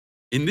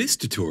In this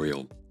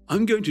tutorial,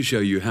 I'm going to show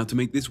you how to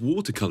make this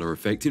watercolor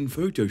effect in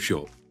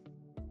Photoshop.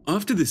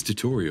 After this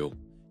tutorial,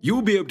 you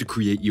will be able to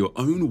create your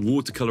own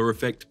watercolor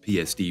effect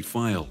PSD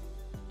file.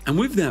 And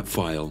with that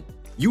file,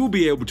 you will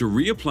be able to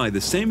reapply the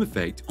same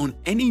effect on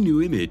any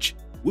new image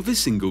with a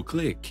single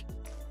click.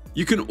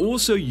 You can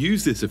also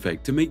use this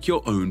effect to make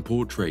your own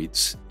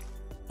portraits,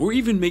 or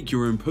even make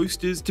your own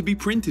posters to be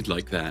printed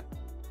like that.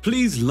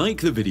 Please like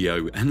the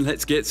video and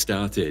let's get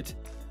started.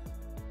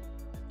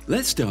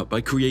 Let's start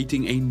by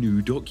creating a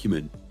new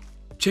document.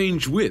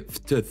 Change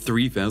width to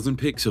 3000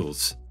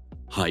 pixels,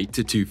 height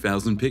to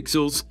 2000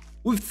 pixels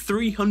with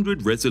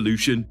 300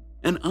 resolution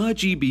and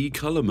RGB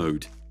color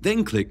mode,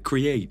 then click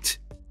Create.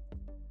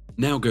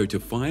 Now go to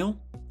File,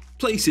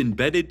 Place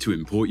Embedded to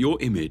import your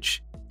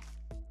image.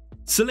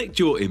 Select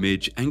your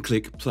image and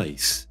click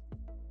Place.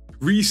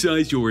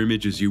 Resize your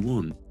image as you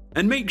want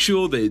and make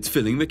sure that it's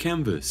filling the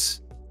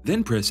canvas.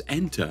 Then press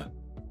Enter.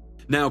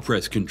 Now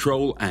press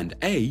Ctrl and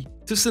A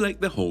to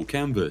select the whole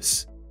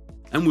canvas.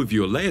 And with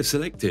your layer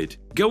selected,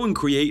 go and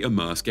create a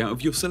mask out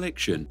of your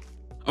selection.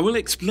 I will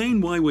explain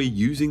why we're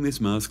using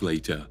this mask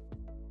later.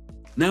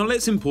 Now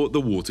let's import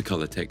the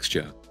watercolor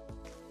texture.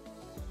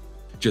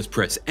 Just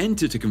press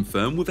Enter to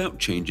confirm without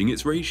changing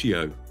its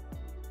ratio.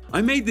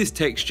 I made this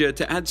texture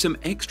to add some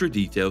extra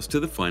details to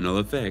the final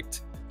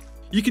effect.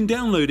 You can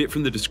download it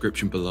from the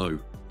description below.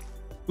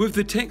 With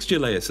the texture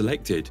layer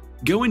selected,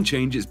 go and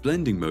change its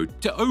blending mode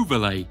to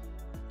Overlay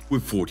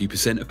with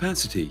 40%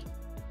 opacity.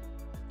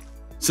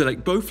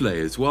 Select both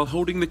layers while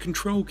holding the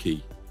Ctrl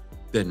key.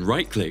 Then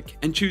right-click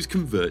and choose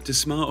Convert to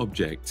Smart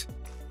Object.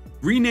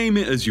 Rename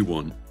it as you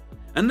want,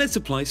 and let's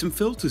apply some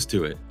filters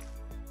to it.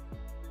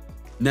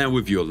 Now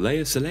with your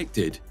layer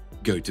selected,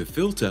 go to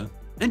Filter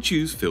and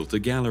choose Filter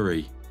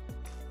Gallery.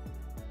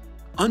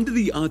 Under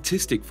the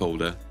Artistic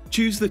folder,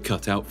 choose the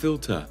Cutout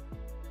filter.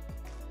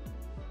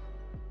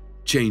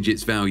 Change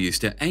its values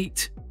to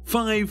 8,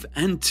 5,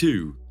 and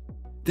 2.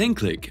 Then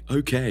click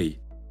OK.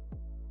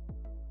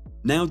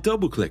 Now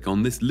double-click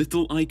on this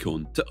little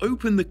icon to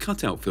open the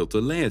Cutout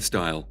filter layer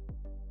style.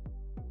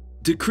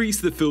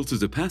 Decrease the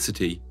filter's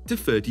opacity to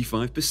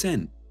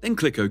 35%, then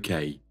click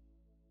OK.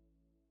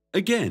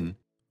 Again,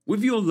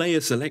 with your layer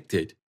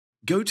selected,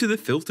 go to the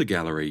Filter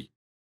Gallery.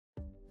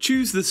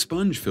 Choose the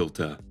Sponge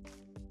filter.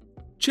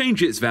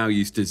 Change its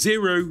values to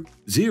 0,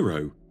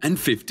 0, and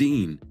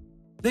 15.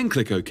 Then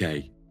click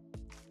OK.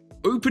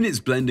 Open its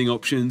blending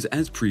options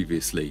as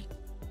previously.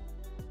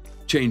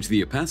 Change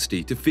the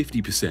opacity to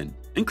 50%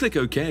 and click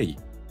OK.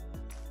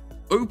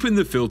 Open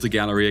the Filter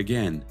Gallery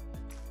again.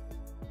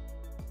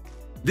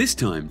 This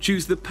time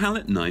choose the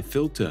Palette Knife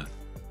filter.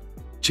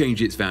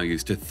 Change its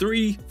values to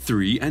 3,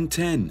 3, and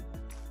 10.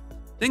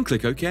 Then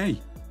click OK.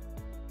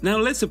 Now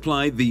let's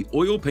apply the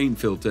Oil Paint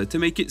filter to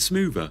make it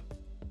smoother.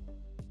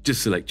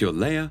 Just select your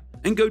layer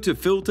and go to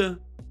Filter,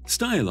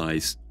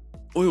 Stylize,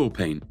 Oil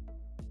Paint.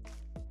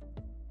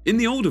 In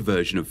the older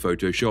version of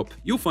Photoshop,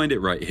 you'll find it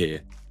right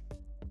here.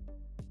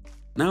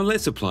 Now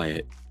let's apply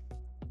it.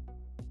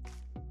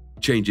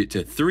 Change it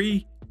to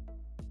 3,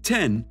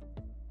 10,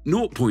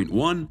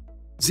 0.1,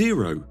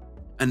 0,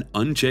 and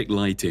uncheck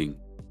lighting.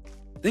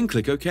 Then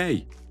click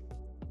OK.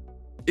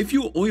 If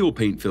your oil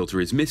paint filter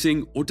is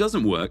missing or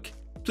doesn't work,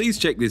 please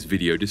check this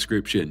video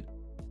description.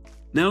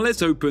 Now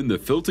let's open the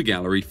Filter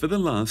Gallery for the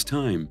last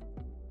time.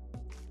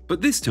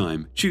 But this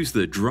time, choose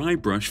the Dry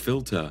Brush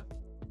filter.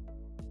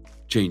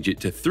 Change it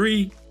to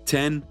 3,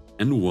 10,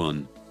 and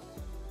 1.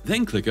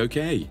 Then click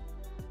OK.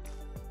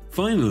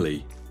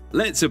 Finally,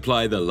 let's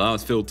apply the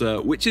last filter,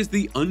 which is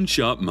the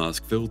Unsharp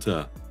Mask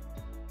filter.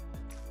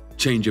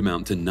 Change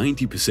amount to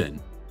 90%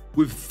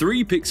 with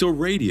 3 pixel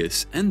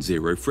radius and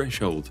 0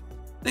 threshold.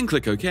 Then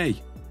click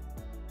OK.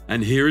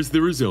 And here is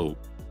the result.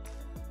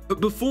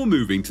 But before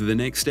moving to the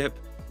next step,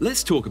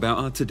 let's talk about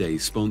our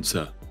today's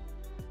sponsor.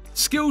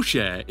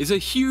 Skillshare is a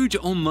huge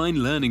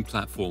online learning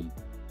platform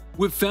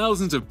with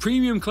thousands of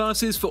premium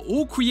classes for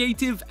all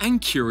creative and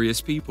curious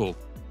people.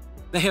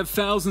 They have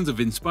thousands of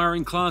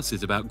inspiring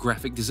classes about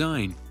graphic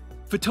design,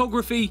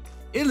 photography,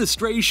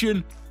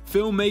 illustration,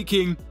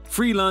 filmmaking,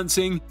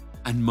 freelancing,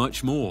 and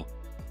much more.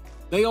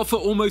 They offer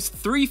almost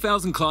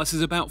 3,000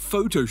 classes about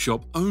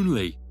Photoshop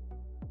only.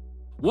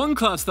 One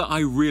class that I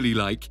really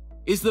like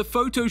is the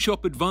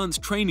Photoshop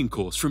Advanced Training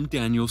course from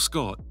Daniel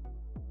Scott.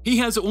 He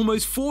has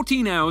almost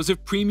 14 hours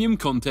of premium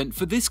content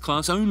for this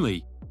class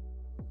only.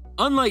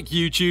 Unlike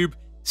YouTube,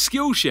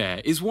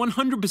 Skillshare is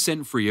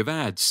 100% free of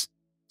ads,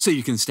 so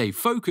you can stay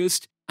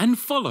focused and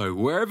follow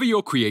wherever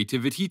your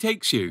creativity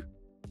takes you.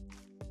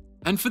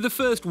 And for the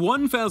first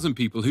 1,000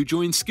 people who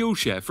join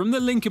Skillshare from the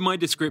link in my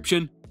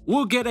description,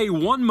 we'll get a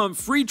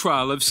 1-month free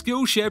trial of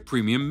Skillshare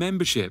Premium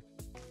membership.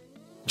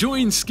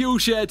 Join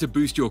Skillshare to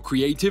boost your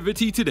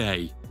creativity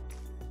today.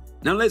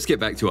 Now let's get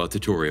back to our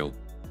tutorial.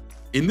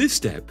 In this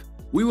step,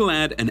 we will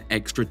add an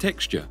extra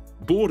texture,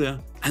 border,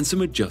 and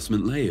some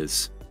adjustment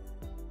layers.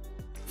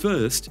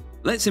 First,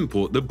 let's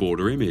import the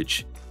border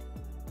image.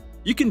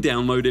 You can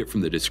download it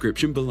from the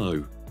description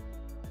below.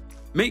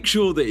 Make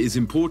sure that it is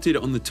imported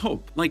on the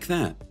top like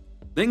that.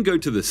 Then go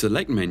to the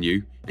Select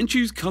menu and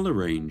choose Color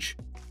Range.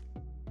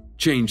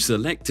 Change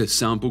Select to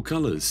Sample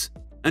Colors,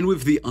 and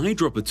with the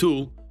eyedropper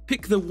tool,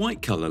 pick the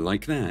white color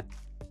like that.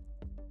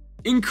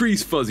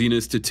 Increase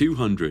fuzziness to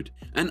 200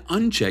 and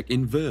uncheck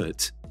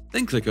Invert,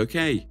 then click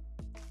OK.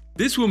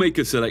 This will make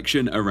a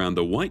selection around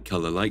the white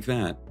color like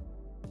that.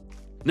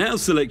 Now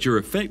select your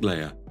effect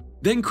layer,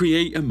 then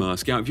create a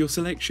mask out of your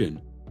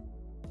selection.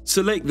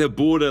 Select the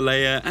border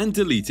layer and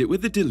delete it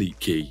with the Delete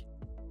key.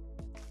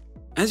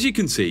 As you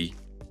can see,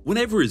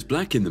 whatever is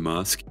black in the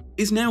mask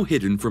is now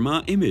hidden from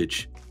our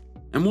image,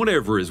 and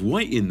whatever is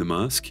white in the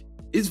mask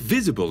is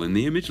visible in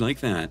the image like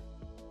that.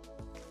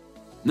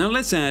 Now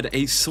let's add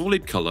a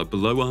solid color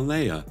below our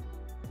layer.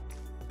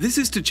 This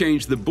is to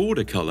change the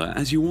border color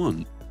as you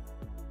want.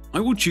 I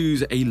will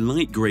choose a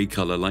light gray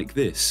color like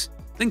this,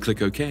 then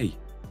click OK.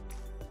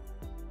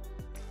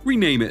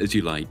 Rename it as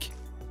you like,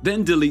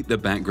 then delete the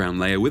background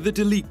layer with the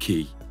Delete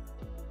key.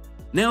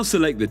 Now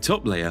select the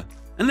top layer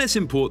and let's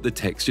import the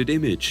textured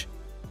image.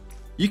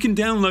 You can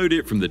download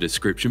it from the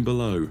description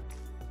below.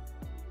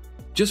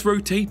 Just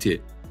rotate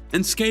it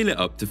and scale it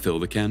up to fill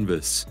the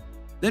canvas.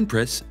 Then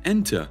press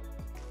Enter.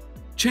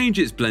 Change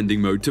its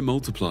blending mode to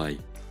multiply.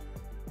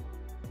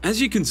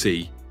 As you can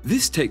see,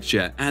 this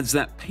texture adds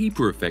that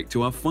paper effect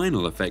to our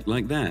final effect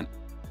like that.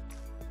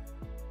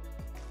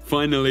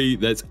 Finally,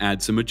 let's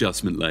add some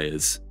adjustment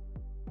layers.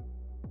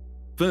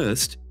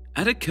 First,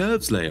 add a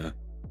curves layer.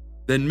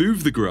 Then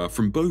move the graph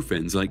from both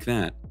ends like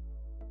that.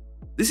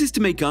 This is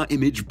to make our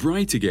image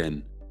bright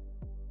again.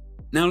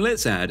 Now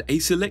let's add a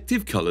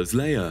selective colors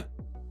layer.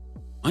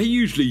 I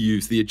usually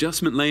use the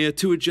adjustment layer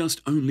to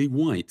adjust only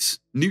whites,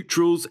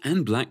 neutrals,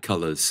 and black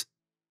colors.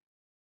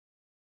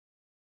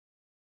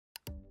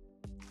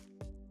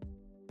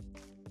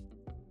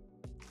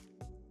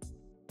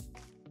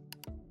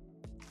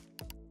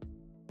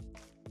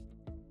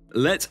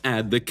 Let's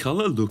add the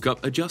color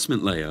lookup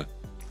adjustment layer.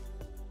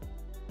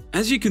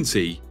 As you can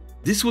see,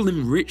 this will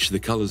enrich the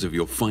colors of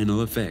your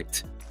final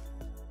effect.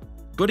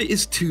 But it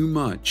is too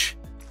much.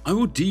 I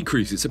will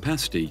decrease its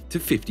opacity to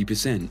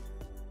 50%.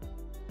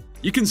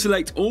 You can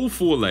select all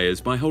 4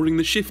 layers by holding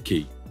the Shift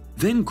key,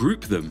 then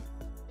group them.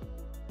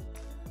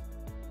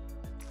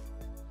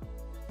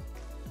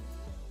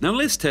 Now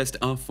let's test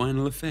our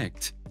final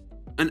effect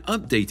and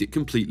update it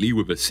completely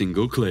with a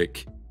single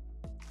click.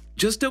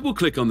 Just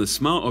double-click on the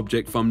Smart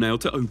Object thumbnail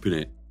to open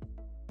it.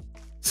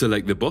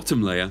 Select the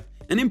bottom layer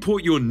and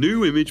import your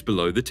new image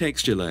below the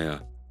texture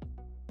layer.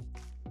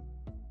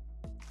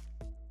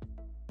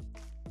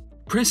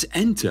 Press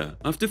Enter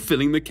after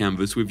filling the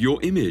canvas with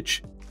your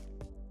image.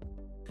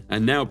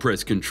 And now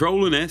press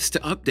CTRL and S to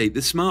update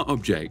the Smart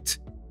Object.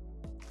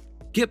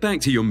 Get back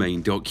to your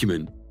main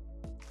document.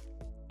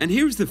 And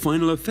here's the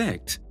final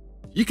effect.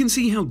 You can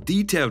see how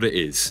detailed it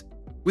is,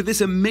 with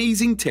this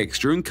amazing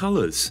texture and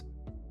colors.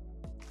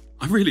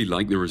 I really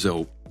like the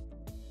result.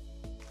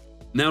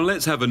 Now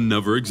let's have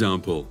another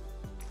example.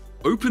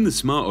 Open the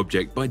Smart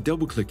Object by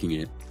double-clicking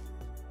it.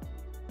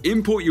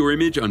 Import your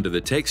image under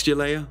the texture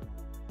layer.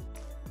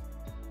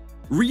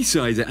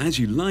 Resize it as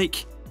you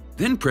like,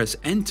 then press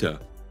Enter.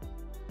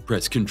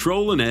 Press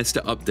CTRL and S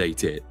to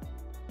update it.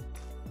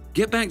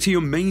 Get back to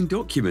your main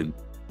document.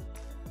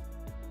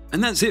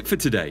 And that's it for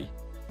today.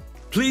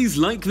 Please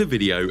like the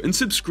video and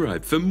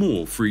subscribe for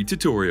more free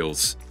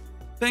tutorials.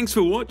 Thanks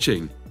for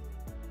watching.